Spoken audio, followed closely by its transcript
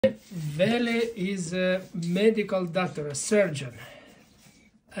Veli is a medical doctor, a surgeon,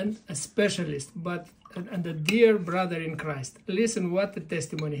 and a specialist, and a dear brother in Christ. Listen what the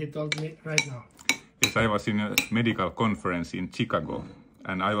testimony he told me right now. Yes, I was in a medical conference in Chicago,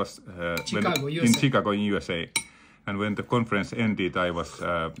 and I was USA. Chicago in USA. And when the conference ended,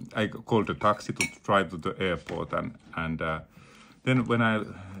 I called a taxi to drive to the airport, and then when I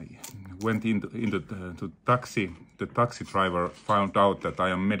went into the taxi, the taxi driver found out that I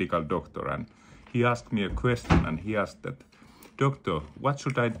am a medical doctor, and he asked me a question, and he asked that, "Doctor, what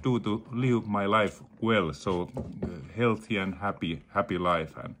should I do to live my life well, so healthy and happy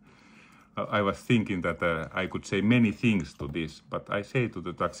life?" And I was thinking that I could say many things to this, but I say to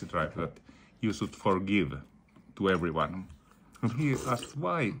the taxi driver that you should forgive to everyone. And he asked,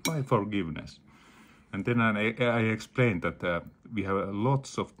 why forgiveness? And then I explained that we have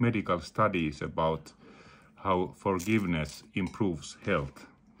lots of medical studies about how forgiveness improves health.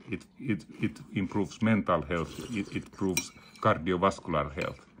 It improves mental health, it improves cardiovascular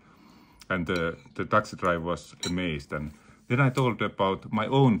health. And the taxi driver was amazed. And then I told about my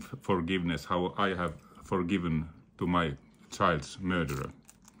own forgiveness, how I have forgiven to my child's murderer.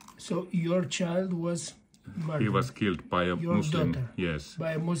 So your child was murdered? He was killed by a your Muslim, daughter, yes.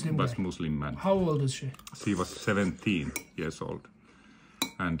 by a Muslim guy. Muslim man. How old is she? She was 17 years old.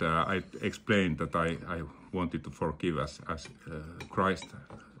 And I explained that I wanted to forgive as Christ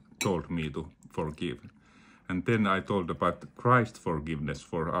told me to forgive. And then I told about Christ's forgiveness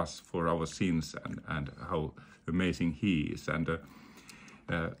for us, for our sins, and how amazing He is. And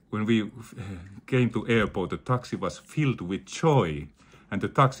when we came to airport, the taxi was filled with joy, and the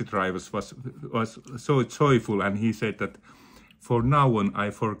taxi driver was so joyful, and he said that, "For now on,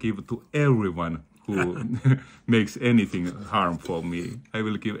 I forgive to everyone who makes anything harm for me. I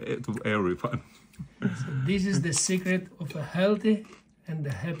will give to everyone." So this is the secret of a healthy and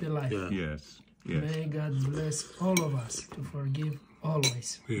a happy life. Yeah. Yes. Yes. May God bless all of us to forgive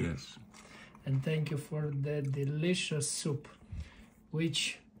always. Yes. And thank you for the delicious soup,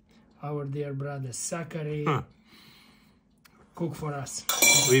 which our dear brother Zachary cooked for us.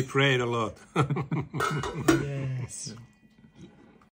 We prayed a lot. Yes.